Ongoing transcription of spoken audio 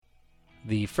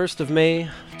the 1st of May,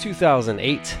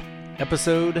 2008,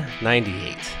 episode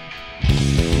 98.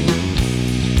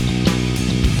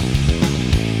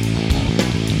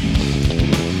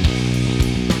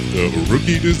 The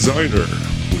Rookie Designer,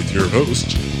 with your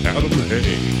host, Adam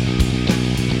Hay.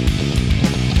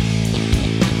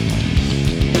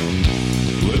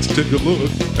 Let's take a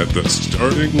look at the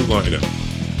starting lineup.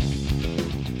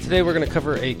 Today we're going to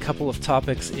cover a couple of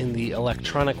topics in the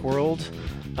electronic world.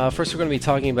 First, we're going to be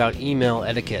talking about email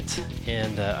etiquette,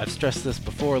 and I've stressed this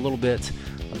before a little bit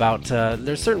about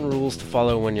there's certain rules to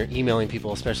follow when you're emailing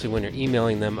people, especially when you're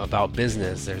emailing them about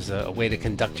business. There's a way to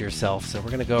conduct yourself, so we're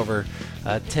going to go over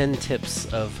 10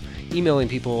 tips of emailing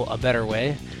people a better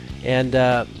way, and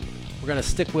we're going to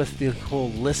stick with the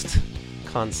whole list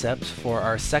concept for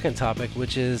our second topic,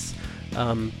 which is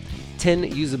 10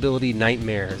 usability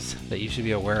nightmares that you should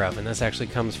be aware of, and this actually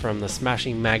comes from the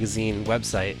Smashing Magazine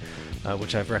website,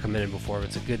 which I've recommended before.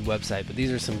 It's a good website, but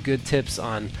these are some good tips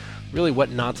on really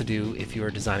what not to do if you are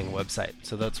designing a website.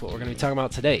 So that's what we're going to be talking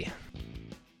about today.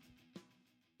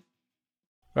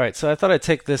 All right, so I thought I'd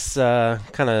take this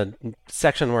kind of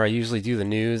section where I usually do the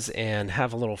news and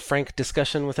have a little frank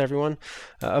discussion with everyone.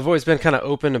 I've always been kind of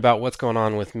open about what's going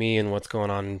on with me and what's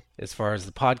going on as far as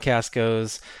the podcast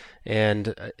goes,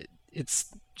 and it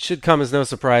should come as no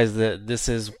surprise that this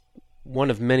is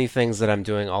one of many things that I'm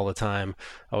doing all the time.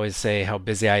 I always say how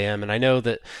busy I am, and I know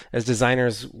that as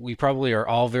designers, we probably are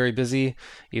all very busy,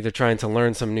 either trying to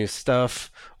learn some new stuff,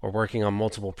 or working on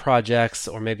multiple projects,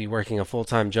 or maybe working a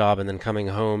full-time job and then coming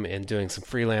home and doing some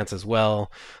freelance as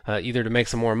well, either to make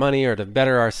some more money or to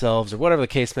better ourselves, or whatever the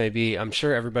case may be. I'm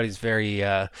sure everybody's very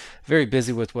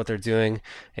busy with what they're doing,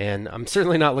 and I'm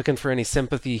certainly not looking for any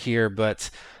sympathy here, but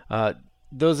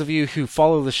those of you who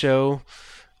follow the show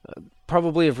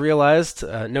probably have realized,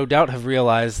 no doubt have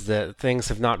realized, that things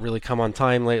have not really come on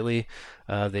time lately.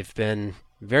 They've been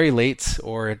very late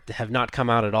or have not come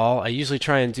out at all. I usually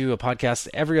try and do a podcast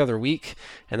every other week,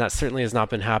 and that certainly has not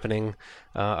been happening.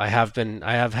 I have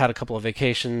had a couple of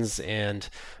vacations and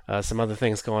some other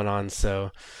things going on,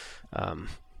 so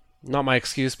not my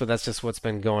excuse, but that's just what's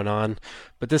been going on.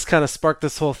 But this kind of sparked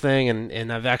this whole thing,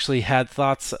 and I've actually had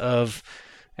thoughts of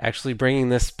actually bringing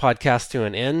this podcast to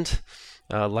an end.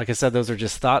 Like I said, those are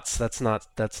just thoughts. That's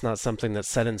not something that's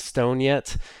set in stone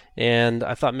yet. And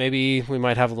I thought maybe we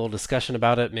might have a little discussion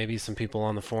about it. Maybe some people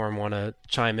on the forum want to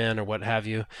chime in or what have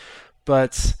you.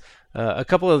 But a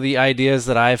couple of the ideas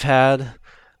that I've had,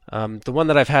 the one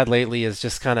that I've had lately is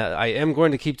just I am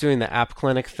going to keep doing the App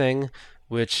Clinic thing,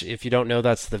 which, if you don't know,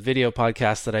 that's the video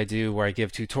podcast that I do where I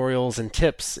give tutorials and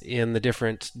tips in the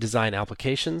different design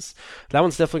applications. That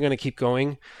one's definitely going to keep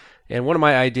going. And one of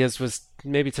my ideas was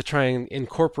maybe to try and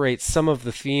incorporate some of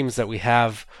the themes that we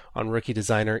have on Rookie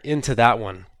Designer into that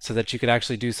one so that you could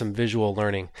actually do some visual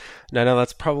learning. Now, I know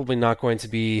that's probably not going to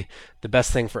be the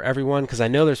best thing for everyone, because I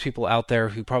know there's people out there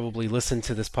who probably listen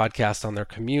to this podcast on their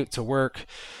commute to work,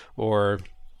 or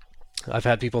I've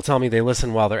had people tell me they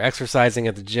listen while they're exercising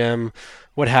at the gym,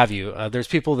 what have you. There's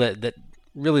people that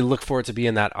really look for it to be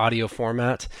in that audio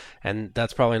format, and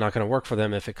that's probably not going to work for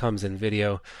them if it comes in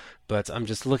video. But I'm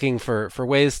just looking for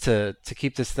ways to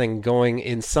keep this thing going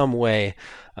in some way.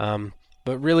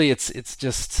 But really,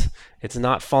 it's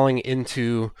not falling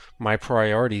into my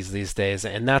priorities these days,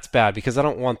 and that's bad because I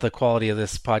don't want the quality of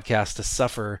this podcast to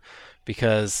suffer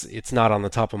because it's not on the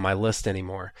top of my list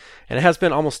anymore. And it has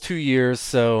been almost 2 years,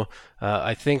 so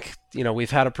I think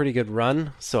we've had a pretty good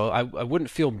run. So I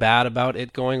wouldn't feel bad about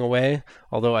it going away,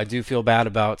 although I do feel bad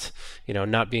about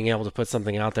not being able to put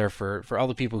something out there for all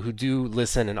the people who do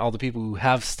listen and all the people who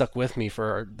have stuck with me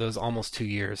for those almost 2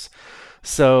 years.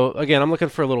 So again, I'm looking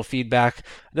for a little feedback.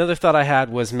 Another thought I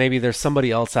had was maybe there's somebody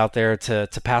else out there to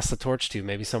pass the torch to.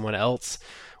 Maybe someone else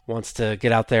wants to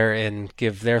get out there and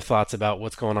give their thoughts about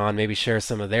what's going on, maybe share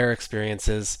some of their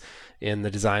experiences in the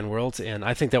design world, and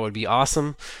I think that would be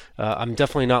awesome. I'm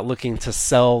definitely not looking to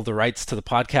sell the rights to the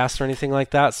podcast or anything like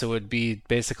that, so it would be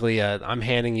basically I'm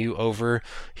handing you over,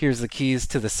 here's the keys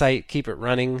to the site, keep it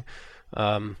running.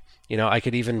 I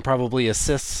could even probably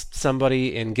assist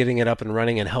somebody in getting it up and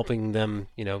running and helping them,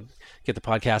 get the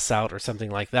podcasts out or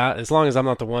something like that, as long as I'm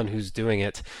not the one who's doing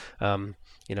it.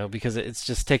 Because it's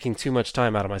just taking too much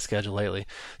time out of my schedule lately.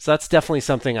 So that's definitely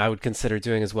something I would consider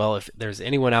doing as well. If there's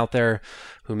anyone out there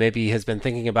who maybe has been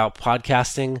thinking about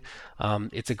podcasting,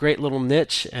 it's a great little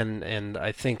niche, and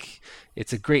I think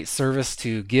it's a great service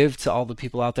to give to all the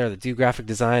people out there that do graphic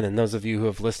design, and those of you who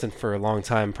have listened for a long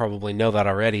time probably know that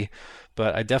already.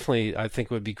 But I think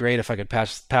it would be great if I could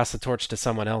pass the torch to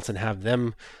someone else and have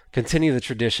them continue the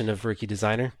tradition of Rookie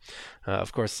Designer.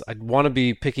 Of course, I'd want to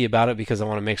be picky about it because I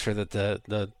want to make sure that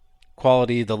the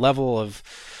quality, the level of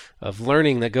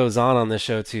learning that goes on this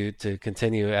show to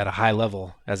continue at a high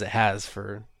level as it has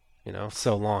for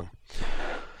so long.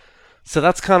 So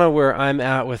that's kind of where I'm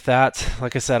at with that.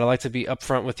 Like I said, I like to be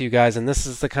upfront with you guys, and this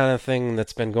is the kind of thing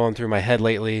that's been going through my head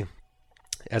lately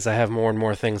as I have more and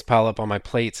more things pile up on my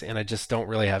plate, and I just don't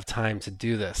really have time to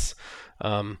do this.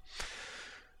 I'm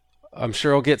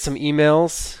sure I'll get some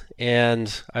emails,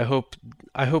 and I hope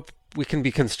we can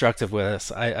be constructive with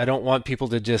this. I don't want people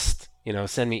to just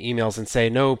send me emails and say,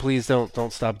 no, please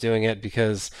don't stop doing it,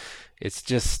 because it's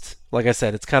just, like I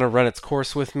said, it's kind of run its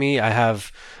course with me. I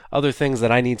have other things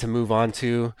that I need to move on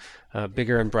to,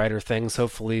 bigger and brighter things,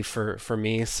 hopefully for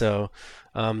me. So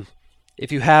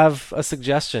if you have a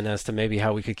suggestion as to maybe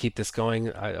how we could keep this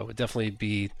going, I would definitely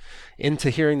be into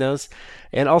hearing those.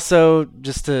 And also,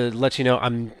 just to let you know,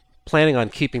 I'm planning on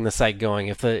keeping the site going.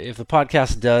 If the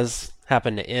podcast does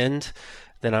happen to end,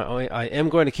 then I am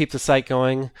going to keep the site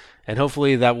going, and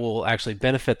hopefully that will actually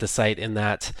benefit the site in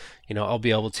that, I'll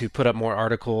be able to put up more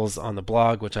articles on the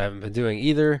blog, which I haven't been doing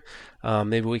either.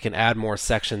 Maybe we can add more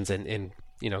sections and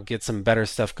get some better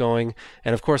stuff going.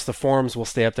 And of course, the forums will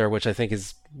stay up there, which I think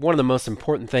is one of the most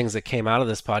important things that came out of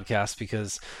this podcast,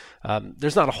 because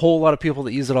there's not a whole lot of people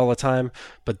that use it all the time,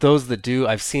 but those that do,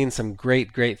 I've seen some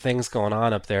great things going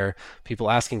on up there.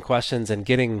 People asking questions and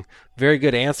getting very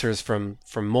good answers from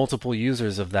multiple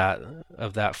users of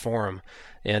that forum,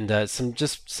 and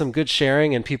some good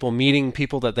sharing, and people meeting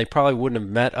people that they probably wouldn't have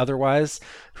met otherwise,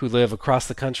 who live across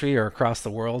the country or across the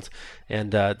world.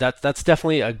 And that's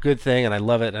definitely a good thing, and I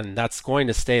love it, and that's going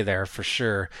to stay there for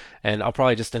sure. And I'll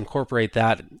probably just incorporate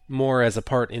that more as a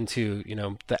part into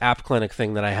the App Clinic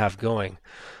thing that I have going.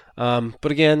 But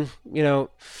again,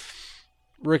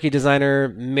 Rookie Designer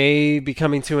may be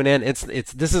coming to an end.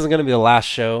 This isn't going to be the last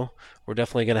show. We're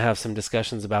definitely going to have some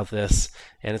discussions about this,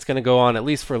 and it's going to go on at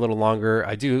least for a little longer.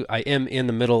 I am in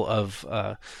the middle of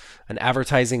an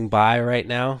advertising buy right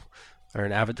now, or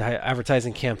an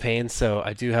advertising campaign, so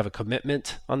I do have a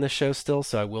commitment on this show still,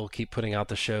 so I will keep putting out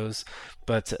the shows.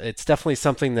 But it's definitely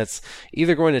something that's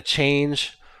either going to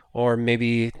change or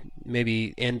maybe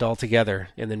end altogether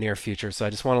in the near future. So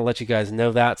I just want to let you guys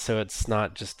know that, so it's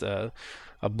not just a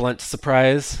blunt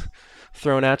surprise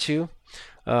thrown at you.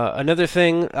 Another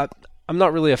thing, I'm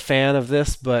not really a fan of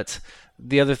this, but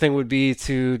the other thing would be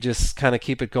to just kind of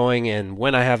keep it going, and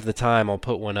when I have the time, I'll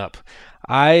put one up.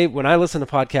 When I listen to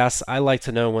podcasts, I like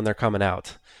to know when they're coming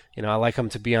out. I like them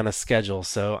to be on a schedule,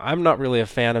 so I'm not really a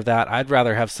fan of that. I'd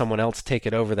rather have someone else take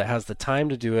it over that has the time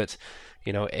to do it,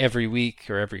 every week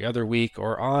or every other week,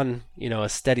 or on, a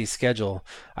steady schedule.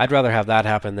 I'd rather have that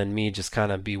happen than me just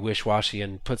kind of be wish-washy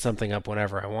and put something up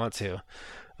whenever I want to.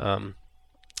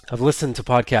 I've listened to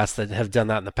podcasts that have done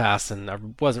that in the past, and I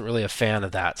wasn't really a fan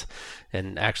of that.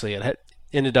 And actually, it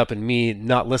ended up in me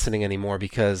not listening anymore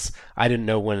because I didn't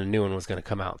know when a new one was going to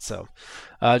come out. So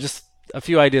just a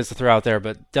few ideas to throw out there,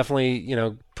 but definitely,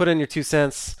 put in your 2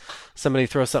 cents. Somebody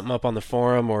throw something up on the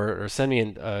forum, or send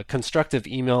me a constructive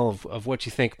email of what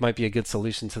you think might be a good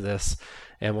solution to this,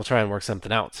 and we'll try and work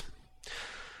something out.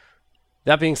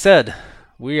 That being said,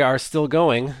 we are still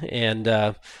going, and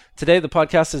today the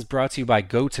podcast is brought to you by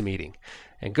GoToMeeting.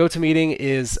 And GoToMeeting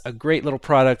is a great little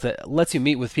product that lets you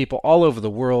meet with people all over the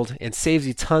world and saves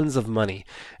you tons of money.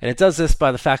 And it does this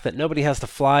by the fact that nobody has to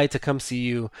fly to come see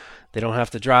you. They don't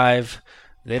have to drive.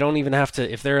 They don't even have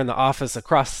to, if they're in the office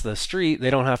across the street,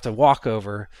 they don't have to walk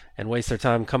over and waste their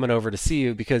time coming over to see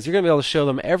you, because you're going to be able to show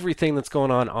them everything that's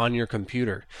going on your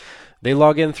computer. They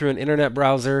log in through an internet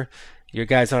browser. Your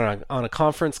guys are on a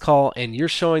conference call, and you're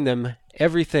showing them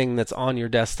everything that's on your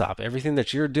desktop, everything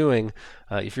that you're doing.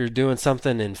 If you're doing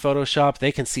something in Photoshop,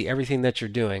 they can see everything that you're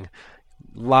doing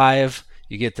live.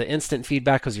 You get the instant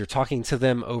feedback because you're talking to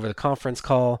them over the conference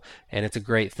call, and it's a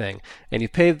great thing. And you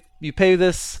pay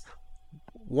this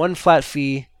one flat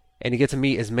fee, and you get to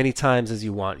meet as many times as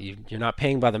you want. You're not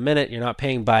paying by the minute. You're not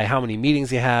paying by how many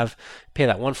meetings you have. Pay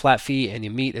that one flat fee, and you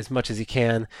meet as much as you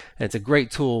can. And it's a great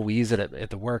tool. We use it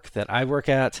at the work that I work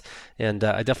at, and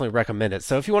I definitely recommend it.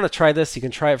 So if you want to try this, you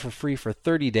can try it for free for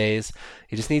 30 days.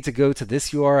 You just need to go to this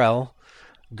URL,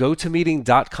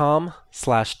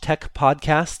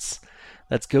 gotomeeting.com/techpodcasts.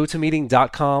 That's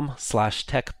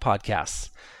gotomeeting.com/techpodcasts.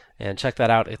 And check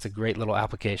that out. It's a great little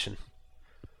application.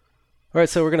 All right,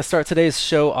 so we're going to start today's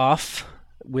show off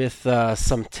with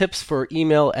some tips for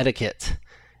email etiquette.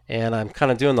 And I'm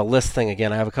kind of doing the list thing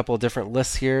again. I have a couple of different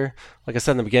lists here. Like I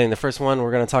said in the beginning, the first one,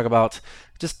 we're going to talk about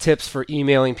just tips for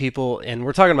emailing people. And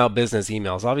we're talking about business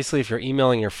emails. Obviously, if you're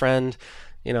emailing your friend,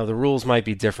 the rules might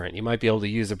be different. You might be able to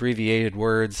use abbreviated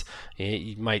words.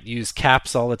 You might use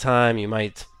caps all the time. You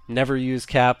might never use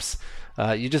caps.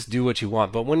 You just do what you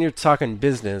want. But when you're talking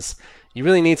business, you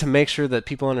really need to make sure that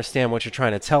people understand what you're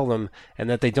trying to tell them and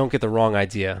that they don't get the wrong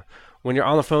idea. When you're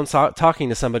on the phone talking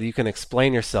to somebody, you can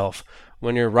explain yourself.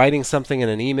 When you're writing something in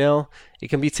an email, it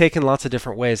can be taken lots of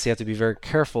different ways. So you have to be very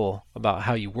careful about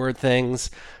how you word things,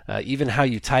 even how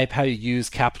you type, how you use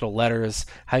capital letters,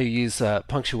 how you use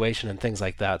punctuation and things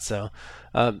like that. So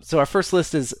our first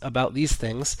list is about these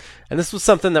things. And this was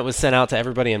something that was sent out to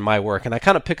everybody in my work. And I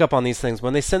kind of pick up on these things.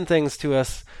 When they send things to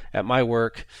us at my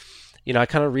work, I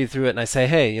kind of read through it and I say,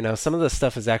 hey, some of this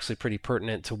stuff is actually pretty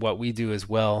pertinent to what we do as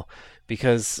well,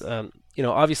 because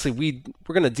obviously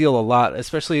we're going to deal a lot,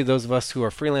 especially those of us who are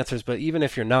freelancers. But even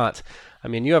if you're not,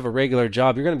 you have a regular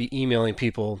job, you're going to be emailing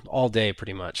people all day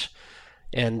pretty much.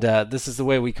 And this is the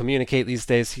way we communicate these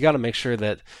days. So you got to make sure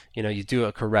that you do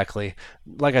it correctly.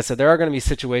 Like I said, there are going to be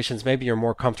situations maybe you're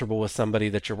more comfortable with somebody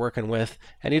that you're working with,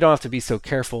 and you don't have to be so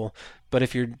careful. But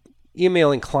if you're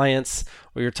emailing clients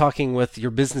or you're talking with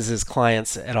your business's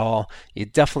clients at all, you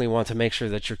definitely want to make sure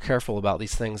that you're careful about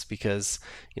these things, because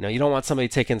you don't want somebody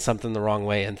taking something the wrong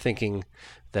way and thinking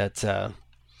that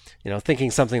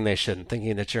thinking something they shouldn't,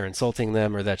 thinking that you're insulting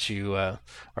them or that you are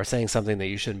saying something that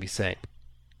you shouldn't be saying.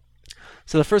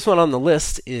 So the first one on the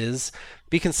list is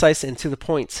be concise and to the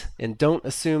point, and don't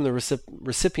assume the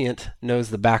recipient knows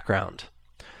the background.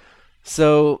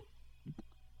 So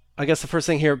I guess the first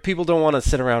thing here, people don't want to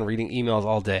sit around reading emails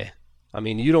all day.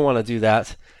 You don't want to do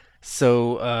that.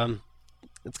 So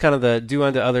it's kind of the do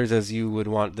unto others as you would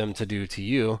want them to do to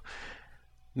you.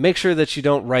 Make sure that you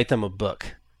don't write them a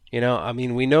book.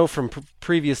 We know from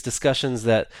previous discussions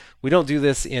that we don't do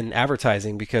this in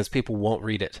advertising because people won't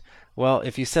read it. Well,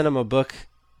 if you send them a book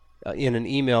in an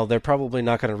email, they're probably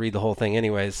not going to read the whole thing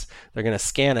anyways. They're going to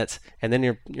scan it, and then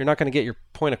you're not going to get your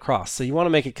point across. So you want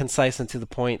to make it concise and to the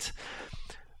point.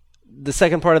 The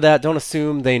second part of that, don't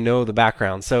assume they know the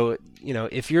background. So,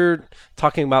 if you're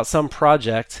talking about some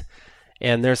project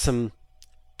and there's some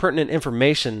pertinent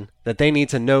information that they need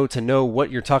to know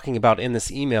what you're talking about in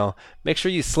this email, make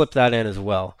sure you slip that in as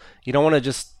well. You don't want to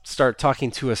just start talking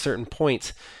to a certain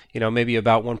point, maybe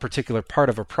about one particular part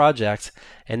of a project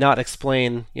and not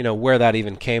explain, where that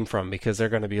even came from, because they're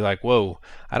going to be like, whoa,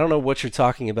 I don't know what you're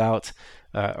talking about.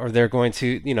 Or they're going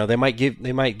to, they might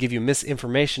give you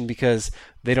misinformation because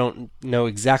they don't know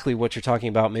exactly what you're talking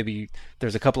about. Maybe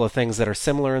there's a couple of things that are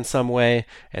similar in some way,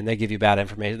 and they give you bad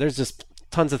information. There's just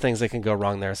tons of things that can go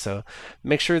wrong there. So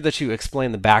make sure that you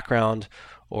explain the background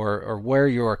or where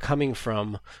you are coming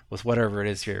from with whatever it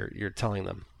is you're telling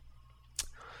them.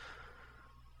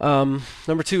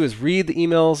 Number 2 is read the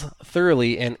emails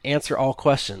thoroughly and answer all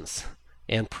questions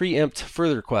and preempt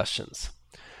further questions.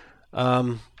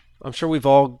 I'm sure we've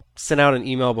all sent out an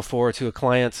email before to a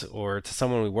client or to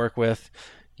someone we work with.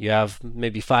 You have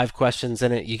maybe 5 questions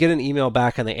in it. You get an email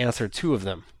back and they answer 2 of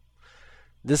them.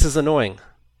 This is annoying.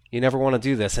 You never want to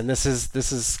do this. And this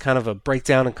is kind of a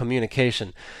breakdown in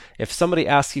communication. If somebody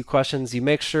asks you questions, you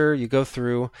make sure you go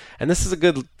through. And this is a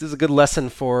good lesson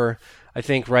for, I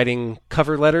think, writing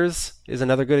cover letters is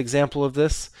another good example of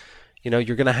this. You're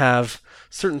going to have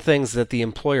certain things that the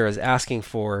employer is asking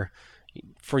for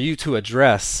you to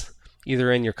address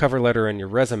either in your cover letter or in your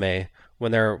resume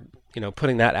when they're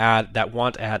putting that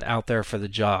want ad out there for the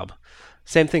job.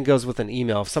 Same thing goes with an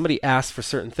email. If somebody asks for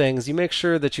certain things, you make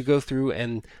sure that you go through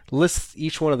and list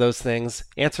each one of those things,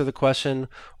 answer the question,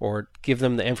 or give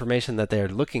them the information that they're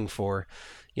looking for,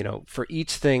 for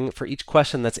each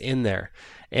question that's in there.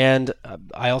 And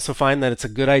I also find that it's a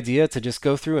good idea to just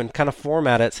go through and kind of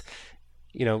format it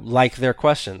like their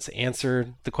questions.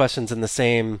 Answer the questions in the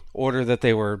same order that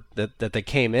they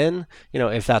came in,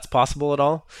 if that's possible at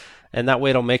all. And that way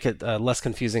it'll make it less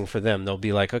confusing for them. They'll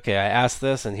be like, okay, I asked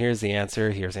this and here's the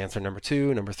answer. Here's answer number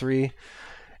 2, number 3.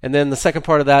 And then the second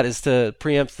part of that is to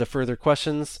preempt the further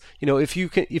questions. If you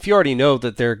already know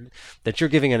that you're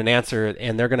giving an answer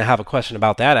and they're going to have a question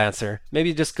about that answer,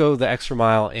 maybe just go the extra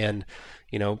mile and,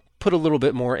 put a little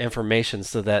bit more information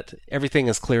so that everything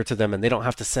is clear to them and they don't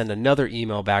have to send another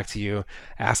email back to you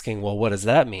asking, well, what does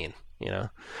that mean?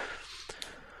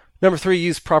 Number 3,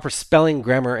 use proper spelling,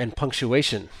 grammar, and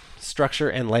punctuation, structure,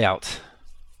 and layout.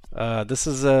 This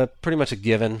is pretty much a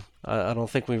given. I don't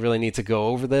think we really need to go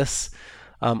over this.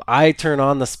 I turn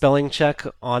on the spelling check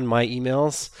on my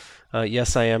emails.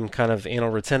 Yes, I am kind of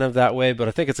anal retentive that way, but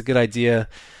I think it's a good idea,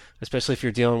 especially if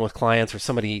you're dealing with clients or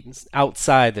somebody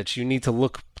outside that you need to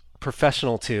look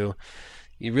professional to.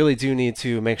 You really do need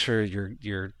to make sure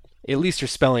your at least your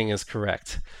spelling is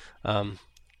correct.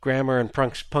 grammar and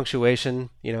punctuation,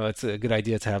 it's a good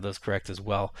idea to have those correct as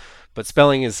well. But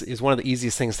spelling is one of the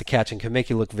easiest things to catch and can make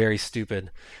you look very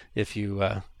stupid if you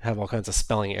have all kinds of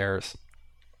spelling errors.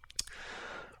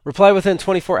 Reply within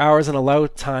 24 hours and allow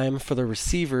time for the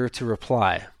receiver to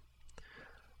reply.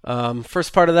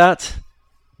 First part of that,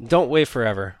 don't wait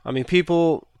forever. I mean,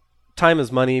 time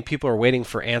is money. People are waiting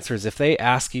for answers. If they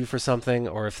ask you for something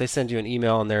or if they send you an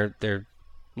email and they're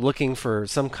looking for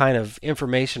some kind of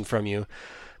information from you,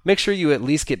 make sure you at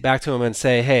least get back to them and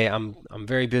say, hey, I'm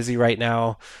very busy right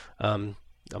now. I'm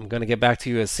going to get back to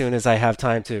you as soon as I have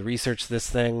time to research this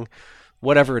thing,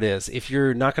 whatever it is. If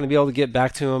you're not going to be able to get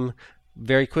back to them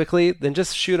very quickly, then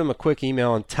just shoot them a quick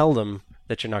email and tell them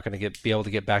that you're not going to be able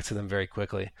to get back to them very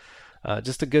quickly.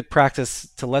 Just a good practice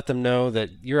to let them know that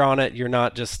you're on it. You're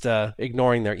not just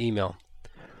ignoring their email.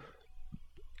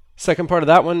 Second part of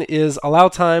that one is allow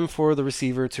time for the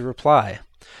receiver to reply.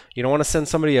 You don't want to send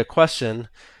somebody a question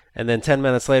and then 10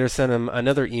 minutes later send them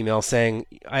another email saying,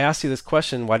 I asked you this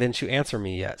question, why didn't you answer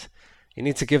me yet? You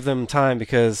need to give them time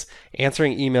because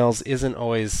answering emails isn't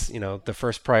always, the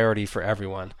first priority for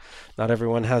everyone. Not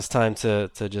everyone has time to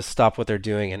just stop what they're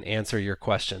doing and answer your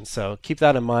question. So keep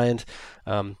that in mind.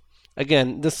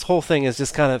 Again, this whole thing is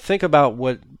just kind of think about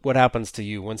what happens to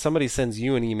you. When somebody sends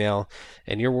you an email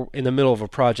and you're in the middle of a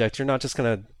project, you're not just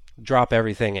going to drop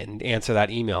everything and answer that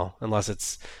email unless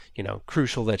it's,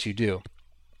 crucial that you do.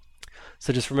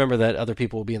 So just remember that other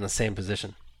people will be in the same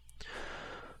position.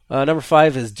 Number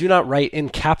 5 is do not write in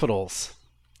capitals.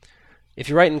 If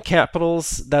you write in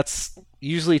capitals, that's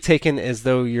usually taken as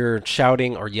though you're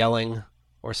shouting or yelling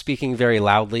or speaking very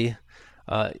loudly.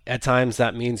 At times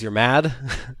that means you're mad.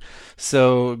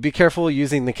 So be careful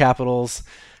using the capitals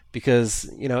because,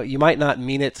 you might not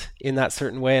mean it in that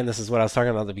certain way. And this is what I was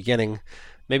talking about at the beginning.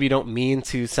 Maybe you don't mean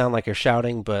to sound like you're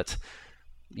shouting, but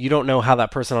you don't know how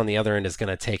that person on the other end is going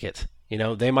to take it.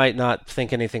 They might not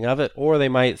think anything of it, or they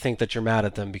might think that you're mad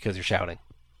at them because you're shouting.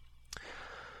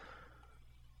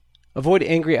 Avoid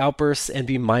angry outbursts and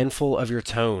be mindful of your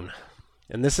tone.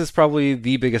 And this is probably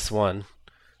the biggest one.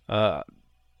 I've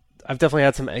definitely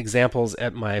had some examples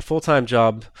at my full-time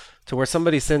job to where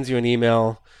somebody sends you an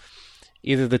email.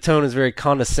 Either the tone is very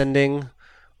condescending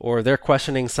or they're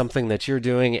questioning something that you're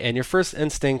doing, and your first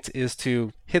instinct is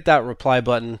to hit that reply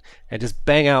button and just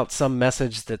bang out some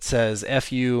message that says,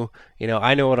 F you,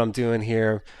 I know what I'm doing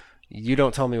here. You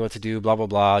don't tell me what to do, blah, blah,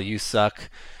 blah. You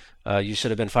suck. You should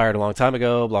have been fired a long time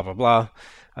ago, blah, blah, blah.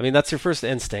 I mean, that's your first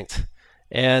instinct.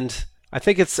 And I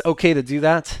think it's okay to do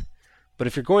that. But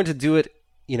if you're going to do it,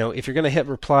 if you're going to hit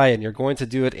reply and you're going to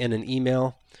do it in an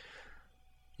email,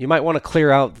 you might want to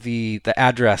clear out the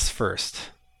address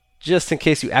first, just in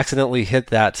case you accidentally hit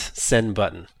that send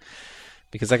button,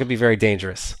 because that could be very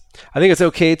dangerous. I think it's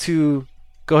okay to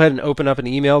go ahead and open up an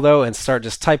email, though, and start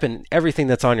just typing everything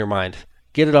that's on your mind.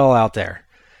 Get it all out there.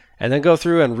 And then go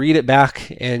through and read it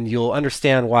back, and you'll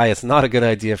understand why it's not a good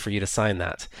idea for you to sign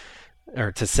that,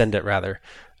 or to send it, rather.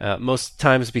 Most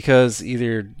times because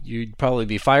either you'd probably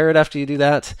be fired after you do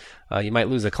that, you might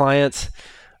lose a client,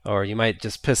 or you might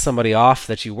just piss somebody off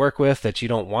that you work with that you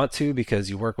don't want to because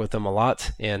you work with them a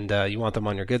lot and you want them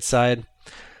on your good side.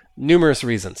 Numerous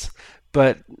reasons.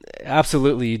 But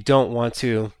absolutely you don't want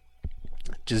to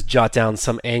just jot down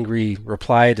some angry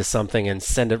reply to something and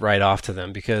send it right off to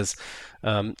them because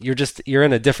you're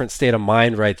in a different state of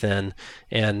mind right then,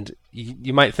 and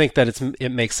you might think that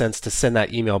it makes sense to send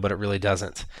that email, but it really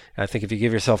doesn't. And I think if you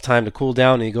give yourself time to cool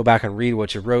down and you go back and read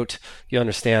what you wrote, you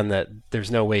understand that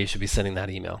there's no way you should be sending that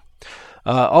email.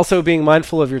 Also, being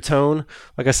mindful of your tone.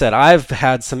 Like I said, I've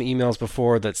had some emails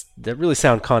before that really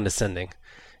sound condescending.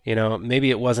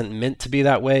 Maybe it wasn't meant to be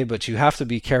that way, but you have to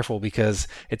be careful because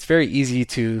it's very easy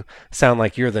to sound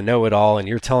like you're the know-it-all and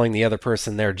you're telling the other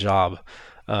person their job.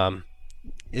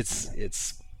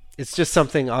 It's just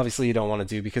something obviously you don't want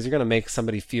to do because you're going to make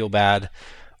somebody feel bad,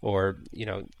 or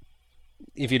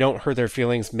if you don't hurt their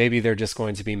feelings, maybe they're just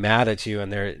going to be mad at you,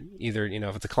 and they're either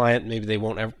if it's a client, maybe they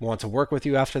won't ever want to work with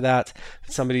you after that. If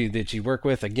it's somebody that you work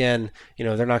with, again,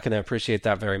 they're not going to appreciate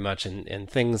that very much, and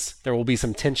there will be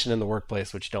some tension in the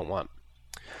workplace, which you don't want.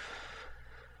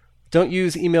 Don't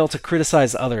use email to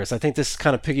criticize others. I think this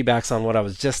kind of piggybacks on what I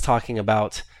was just talking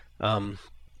about.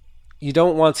 You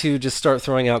don't want to just start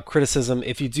throwing out criticism.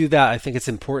 If you do that, I think it's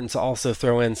important to also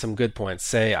throw in some good points.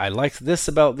 Say, I liked this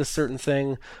about this certain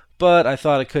thing, but I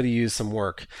thought it could have used some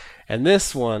work. And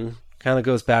this one kind of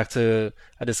goes back to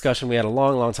a discussion we had a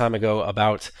long, long time ago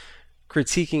about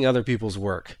critiquing other people's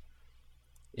work.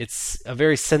 It's a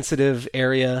very sensitive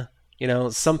area.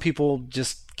 Some people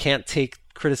just can't take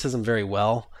criticism very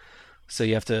well. So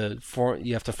you have to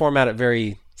format it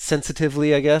very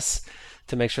sensitively, I guess,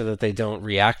 to make sure that they don't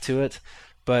react to it.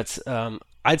 But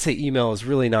I'd say email is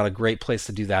really not a great place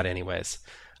to do that anyways.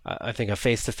 I think a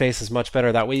face-to-face is much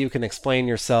better. That way you can explain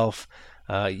yourself.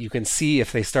 You can see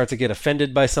if they start to get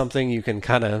offended by something. You can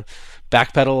kind of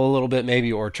backpedal a little bit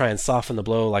maybe, or try and soften the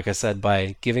blow, like I said,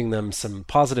 by giving them some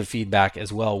positive feedback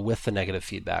as well with the negative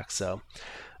feedback. So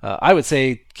I would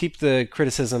say keep the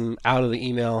criticism out of the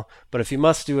email, but if you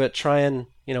must do it, try and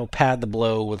pad the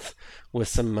blow with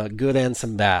some good and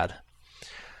some bad.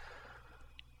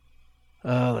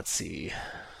 Let's see.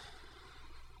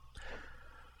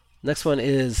 Next one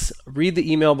is read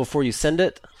the email before you send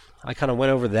it. I kind of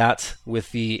went over that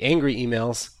with the angry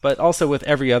emails, but also with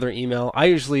every other email. I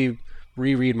usually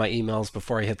reread my emails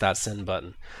before I hit that send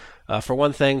button. For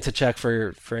one thing, to check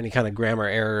for any kind of grammar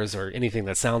errors or anything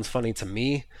that sounds funny to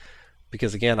me,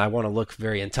 because again, I want to look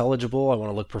very intelligible, I want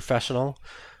to look professional,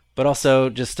 but also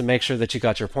just to make sure that you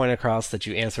got your point across, that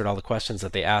you answered all the questions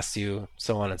that they asked you,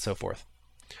 so on and so forth.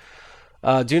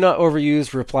 Do not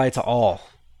overuse reply to all.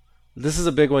 This is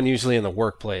a big one usually in the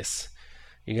workplace.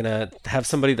 You're going to have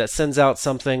somebody that sends out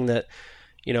something that,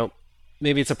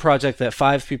 maybe it's a project that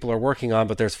 5 people are working on,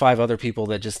 but there's 5 other people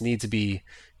that just need to be,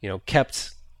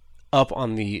 kept up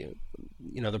on the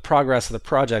progress of the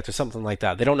project or something like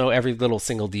that. They don't know every little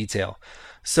single detail.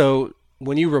 So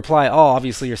when you reply all,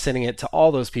 obviously you're sending it to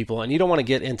all those people, and you don't want to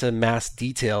get into mass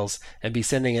details and be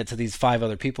sending it to these 5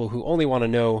 other people who only want to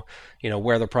know,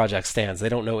 where the project stands. They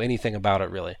don't know anything about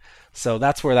it really. So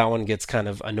that's where that one gets kind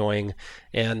of annoying,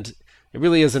 and it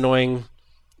really is annoying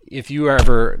if you are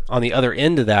ever on the other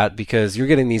end of that, because you're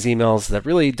getting these emails that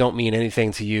really don't mean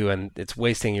anything to you, and it's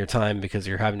wasting your time because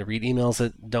you're having to read emails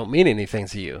that don't mean anything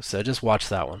to you. So just watch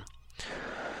that one.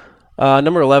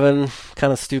 Number 11,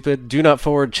 kind of stupid. Do not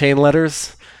forward chain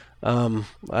letters. I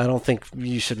don't think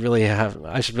I should really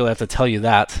have to tell you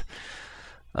that.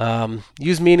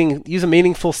 Use a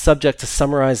meaningful subject to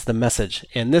summarize the message.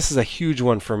 And this is a huge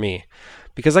one for me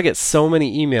because I get so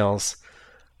many emails.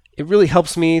 It really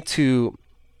helps me to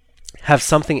have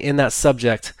something in that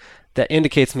subject that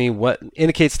indicates to me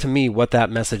what that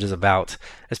message is about,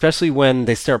 especially when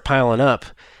they start piling up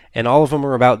and all of them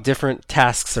are about different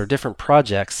tasks or different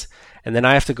projects. And then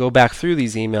I have to go back through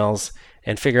these emails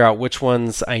and figure out which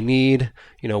ones I need,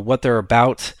 what they're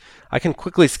about. I can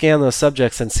quickly scan those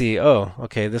subjects and see, oh,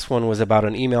 okay, this one was about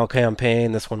an email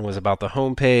campaign, this one was about the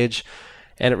homepage,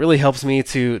 and it really helps me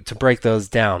to break those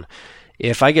down.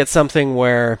 If I get something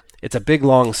where it's a big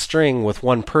long string with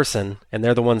one person and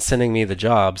they're the ones sending me the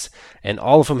jobs, and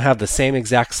all of them have the same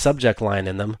exact subject line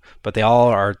in them, but they all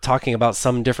are talking about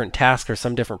some different task or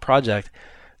some different project,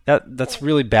 that's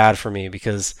really bad for me,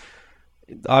 because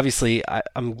obviously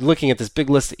I'm looking at this big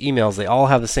list of emails. They all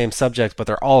have the same subject, but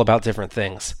they're all about different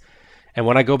things. And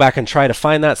when I go back and try to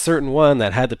find that certain one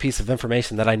that had the piece of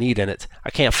information that I need in it, I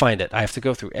can't find it. I have to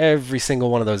go through every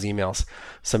single one of those emails.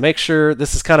 So make sure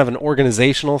this is kind of an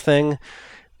organizational thing.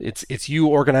 It's you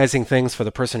organizing things for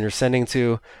the person you're sending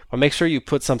to, but make sure you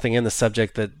put something in the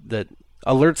subject that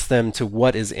alerts them to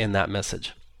what is in that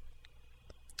message.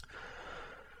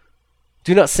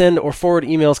 Do not send or forward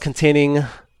emails containing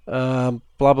blah,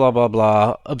 blah, blah,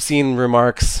 blah, obscene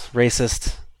remarks,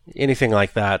 racist, anything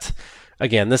like that.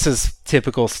 Again, this is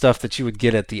typical stuff that you would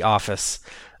get at the office.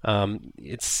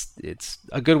 It's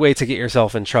a good way to get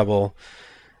yourself in trouble.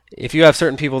 If you have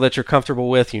certain people that you're comfortable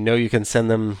with, you can send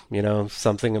them,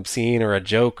 something obscene or a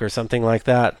joke or something like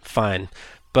that, fine.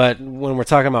 But when we're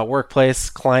talking about workplace,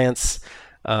 clients,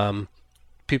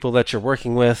 people that you're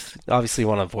working with, obviously you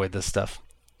want to avoid this stuff.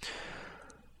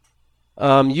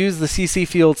 Use the CC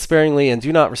field sparingly and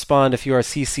do not respond if you are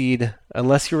CC'd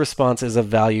unless your response is of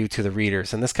value to the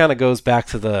readers. And this kind of goes back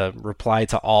to the reply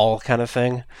to all kind of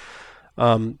thing.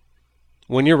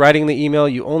 When you're writing the email,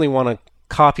 you only want to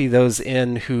copy those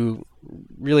in who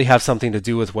really have something to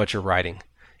do with what you're writing.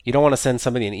 You don't want to send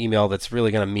somebody an email that's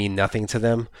really going to mean nothing to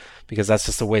them, because that's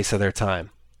just a waste of their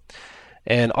time.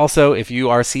 And also, if you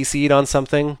are CC'd on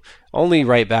something, only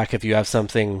write back if you have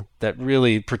something that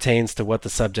really pertains to what the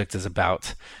subject is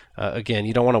about. Again,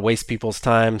 you don't want to waste people's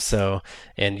time,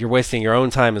 and you're wasting your own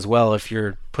time as well if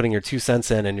you're putting your 2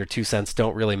 cents in and your 2 cents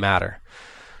don't really matter.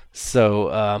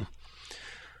 So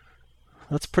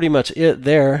that's pretty much it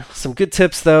there. Some good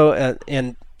tips though,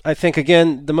 and I think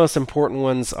again the most important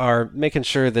ones are making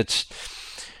sure that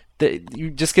you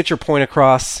just get your point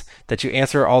across, that you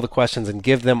answer all the questions and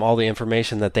give them all the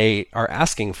information that they are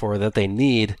asking for, that they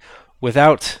need,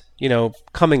 without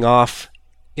coming off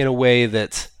in a way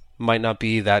that might not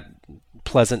be that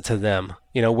pleasant to them.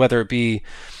 Whether it be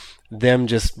them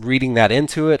just reading that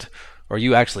into it or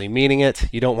you actually meaning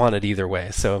it, you don't want it either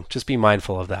way. So just be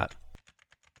mindful of that.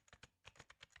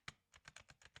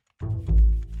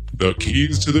 the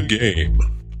keys to the game.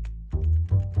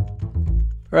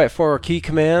 All right, for our key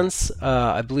commands,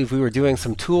 I believe we were doing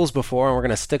some tools before, and we're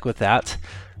going to stick with that.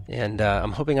 And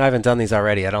I'm hoping I haven't done these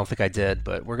already. I don't think I did,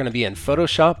 but we're going to be in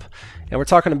Photoshop, and we're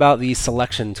talking about the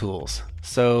selection tools.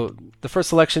 So the first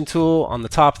selection tool on the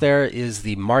top there is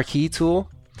the marquee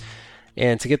tool.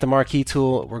 And to get the marquee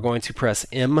tool, we're going to press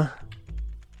M.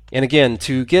 And again,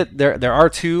 to get there are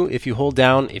two. If you hold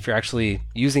down, if you're actually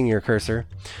using your cursor,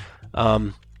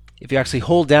 if you actually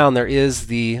hold down, there is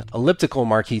the elliptical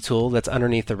marquee tool that's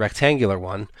underneath the rectangular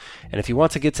one. And if you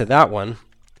want to get to that one,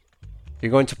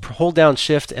 you're going to hold down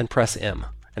Shift and press M,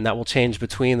 and that will change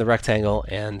between the rectangle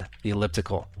and the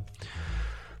elliptical.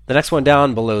 The next one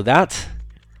down below that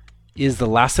is the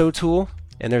lasso tool,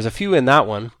 and there's a few in that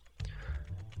one.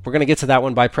 We're going to get to that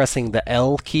one by pressing the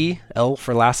L key, L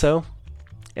for lasso.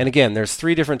 And again, there's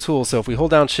three different tools, so if we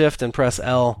hold down Shift and press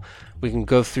L, we can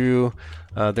go through.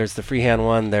 There's the freehand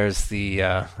one, there's the,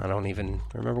 I don't even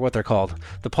remember what they're called,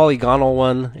 the polygonal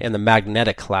one, and the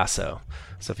magnetic lasso.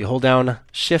 So if you hold down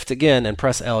Shift again and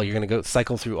press L, you're going to go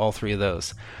cycle through all three of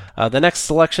those. The next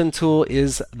selection tool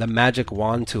is the magic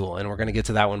wand tool, and we're going to get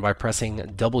to that one by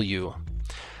pressing W.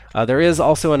 There is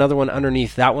also another one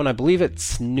underneath that one. I believe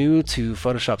it's new to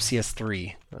Photoshop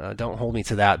CS3. Don't hold me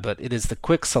to that, but it is the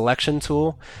quick selection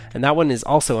tool, and that one is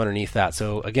also underneath that.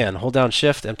 So again, hold down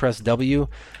Shift and press W,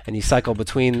 and you cycle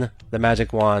between the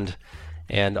magic wand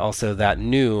and also that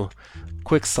new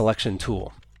quick selection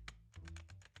tool.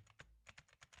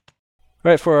 All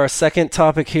right, for our second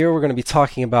topic here, we're going to be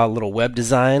talking about a little web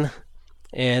design.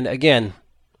 And again,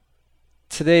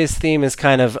 today's theme is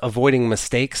kind of avoiding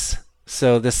mistakes.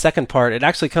 So this second part, it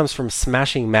actually comes from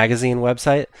Smashing Magazine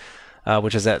website,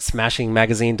 which is at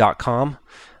smashingmagazine.com.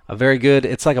 Very good.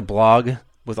 It's like a blog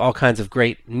with all kinds of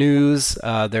great news.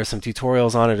 There's some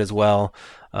tutorials on it as well,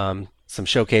 some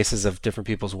showcases of different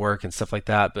people's work and stuff like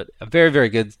that. But a very, very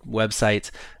good website.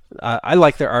 I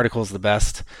like their articles the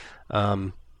best.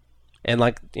 And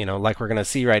like we're going to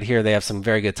see right here, they have some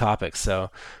very good topics. So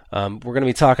we're going to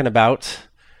be talking about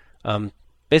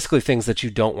basically things that you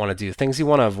don't want to do, things you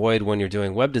want to avoid when you're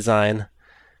doing web design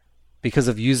because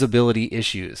of usability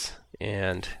issues.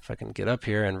 And if I can get up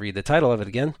here and read the title of it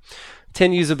again,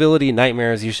 10 usability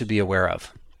nightmares you should be aware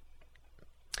of.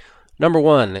 Number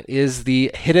one is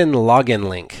the hidden login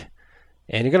link.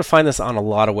 And you're going to find this on a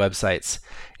lot of websites.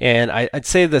 And I'd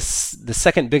say the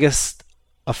second biggest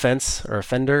offense or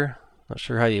offender, not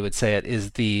sure how you would say it,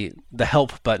 is the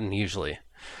help button usually.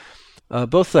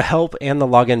 Both the help and the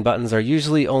login buttons are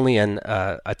usually only in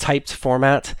a typed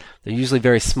format. They're usually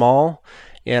very small.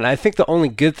 And I think the only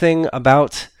good thing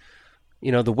about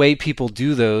the way people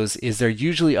do those is they're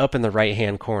usually up in the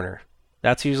right-hand corner.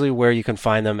 That's usually where you can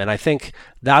find them. And I think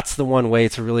that's the one way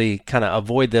to really kind of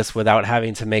avoid this without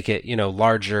having to make it,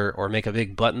 larger or make a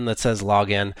big button that says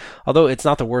login. Although it's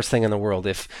not the worst thing in the world.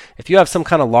 If you have some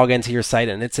kind of login to your site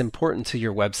and it's important to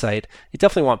your website, you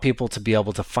definitely want people to be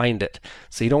able to find it.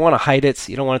 So you don't want to hide it.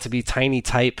 You don't want it to be tiny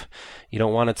type. You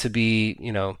don't want it to be,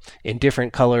 in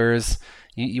different colors.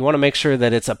 You want to make sure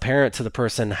that it's apparent to the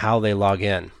person how they log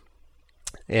in.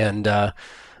 And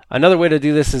another way to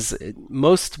do this is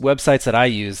most websites that I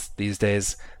use these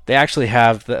days, they actually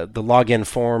have the login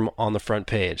form on the front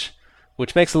page,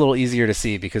 which makes it a little easier to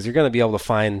see because you're going to be able to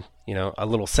find a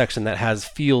little section that has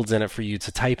fields in it for you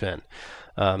to type in,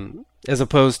 as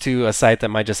opposed to a site that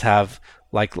might just have,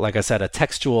 like I said, a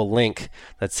textual link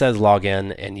that says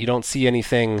login, and you don't see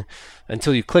anything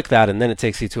until you click that, and then it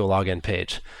takes you to a login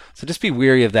page. So just be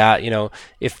wary of that.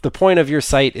 If the point of your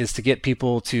site is to get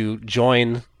people to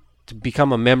join, to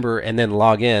become a member and then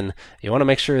log in, you want to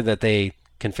make sure that they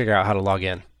can figure out how to log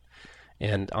in.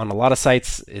 And on a lot of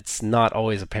sites, it's not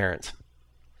always apparent.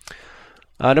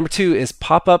 Number two is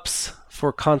pop-ups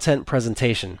for content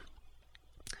presentation.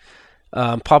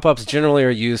 Pop-ups generally are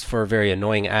used for very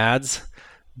annoying ads,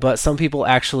 but some people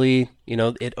actually,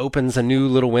 it opens a new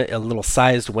little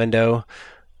sized window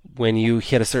when you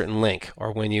hit a certain link,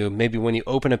 or when you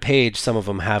open a page, some of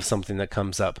them have something that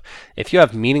comes up. If you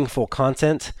have meaningful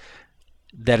content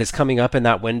that is coming up in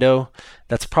that window,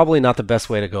 that's probably not the best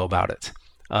way to go about it.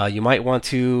 You might want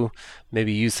to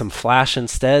maybe use some Flash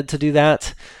instead to do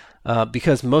that,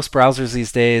 because most browsers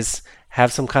these days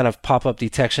have some kind of pop-up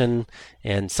detection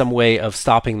and some way of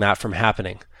stopping that from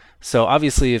happening. So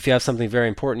obviously, if you have something very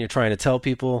important you're trying to tell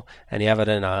people and you have it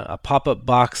in a pop-up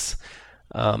box,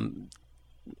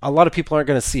 a lot of people aren't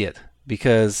going to see it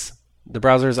because the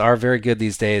browsers are very good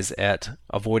these days at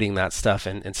avoiding that stuff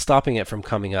and stopping it from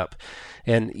coming up.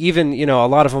 And even, a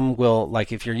lot of them will,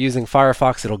 like if you're using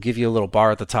Firefox, it'll give you a little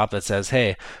bar at the top that says,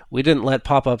 hey, we didn't let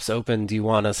pop-ups open. Do you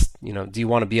want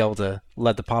to be able to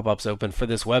let the pop-ups open for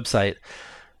this website?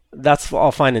 That's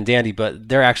all fine and dandy, but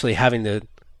they're actually having to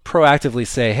proactively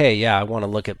say, hey, yeah, I want to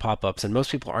look at pop-ups, and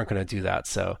most people aren't going to do that.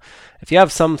 So if you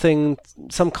have some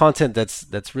content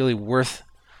that's really worth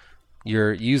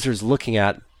your users looking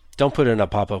at, don't put it in a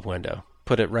pop-up window.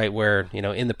 Put it right where,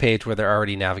 in the page where they're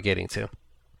already navigating to.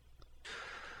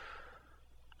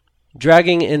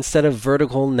 Dragging instead of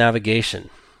vertical navigation.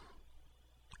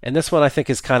 And this one I think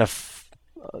is kind of,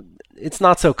 it's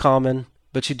not so common,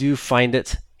 but you do find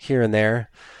it here and there.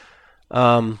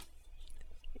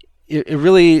 It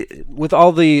really, with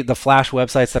all the Flash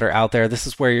websites that are out there, this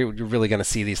is where you're really going to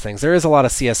see these things. There is a lot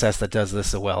of CSS that does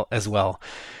this as well.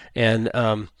 And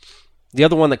the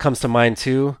other one that comes to mind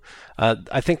too,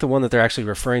 I think the one that they're actually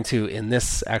referring to in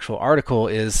this actual article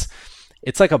is,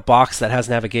 it's like a box that has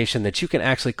navigation that you can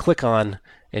actually click on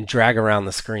and drag around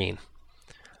the screen.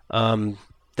 There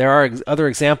are other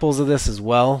examples of this as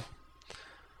well.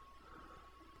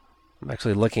 I'm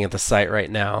actually looking at the site right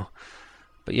now.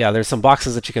 But yeah, there's some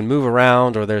boxes that you can move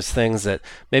around, or there's things that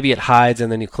maybe it hides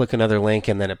and then you click another link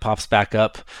and then it pops back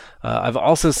up. I've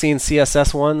also seen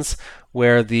CSS ones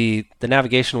where the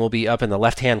navigation will be up in the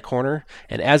left-hand corner,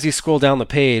 and as you scroll down the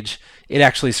page, it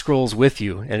actually scrolls with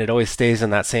you, and it always stays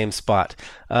in that same spot.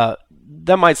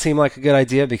 That might seem like a good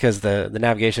idea because the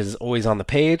navigation is always on the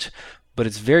page, but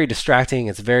it's very distracting,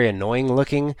 it's very annoying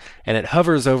looking, and it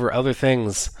hovers over other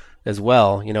things as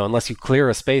well. Unless you clear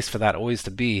a space for that always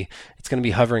to be, it's going to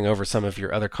be hovering over some of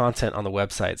your other content on the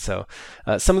website. So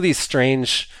some of these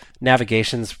strange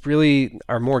navigations really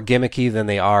are more gimmicky than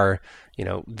they are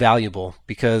valuable,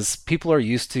 because people are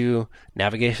used to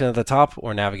navigation at the top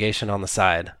or navigation on the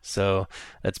side. So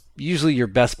that's usually your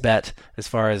best bet as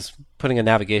far as putting a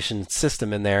navigation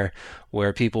system in there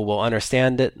where people will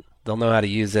understand it, they'll know how to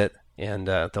use it, and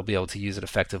they'll be able to use it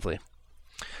effectively.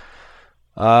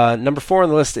 Number 4 on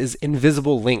the list is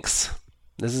invisible links.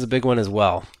 This is a big one as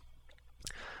well.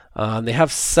 They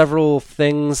have several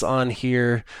things on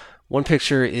here. One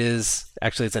picture is,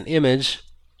 actually it's an image,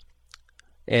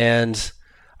 and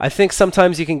I think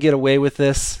sometimes you can get away with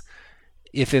this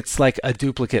if it's like a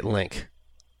duplicate link.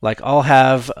 Like I'll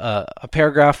have a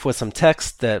paragraph with some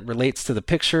text that relates to the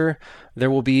picture.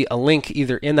 There will be a link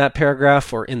either in that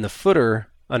paragraph or in the footer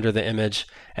under the image,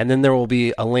 and then there will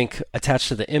be a link attached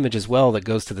to the image as well that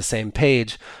goes to the same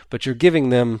page, but you're giving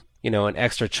them, an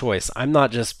extra choice. I'm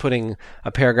not just putting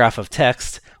a paragraph of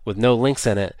text with no links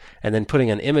in it and then putting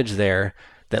an image there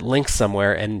that links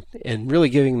somewhere and really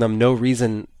giving them no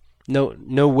reason,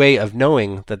 no way of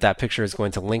knowing that picture is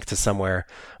going to link to somewhere,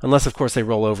 unless of course they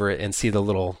roll over it and see the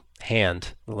little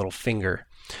hand, the little finger.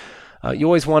 You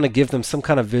always want to give them some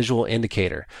kind of visual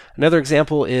indicator. Another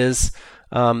example is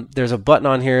there's a button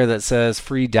on here that says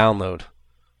free download.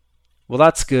 Well,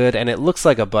 that's good, and it looks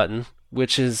like a button,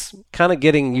 which is kind of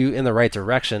getting you in the right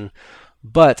direction,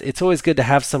 but it's always good to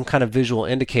have some kind of visual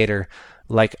indicator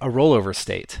like a rollover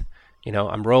state.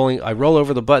 I roll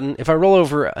over the button. If I roll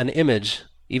over an image,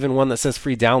 even one that says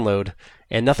free download,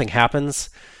 and nothing happens,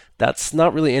 that's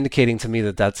not really indicating to me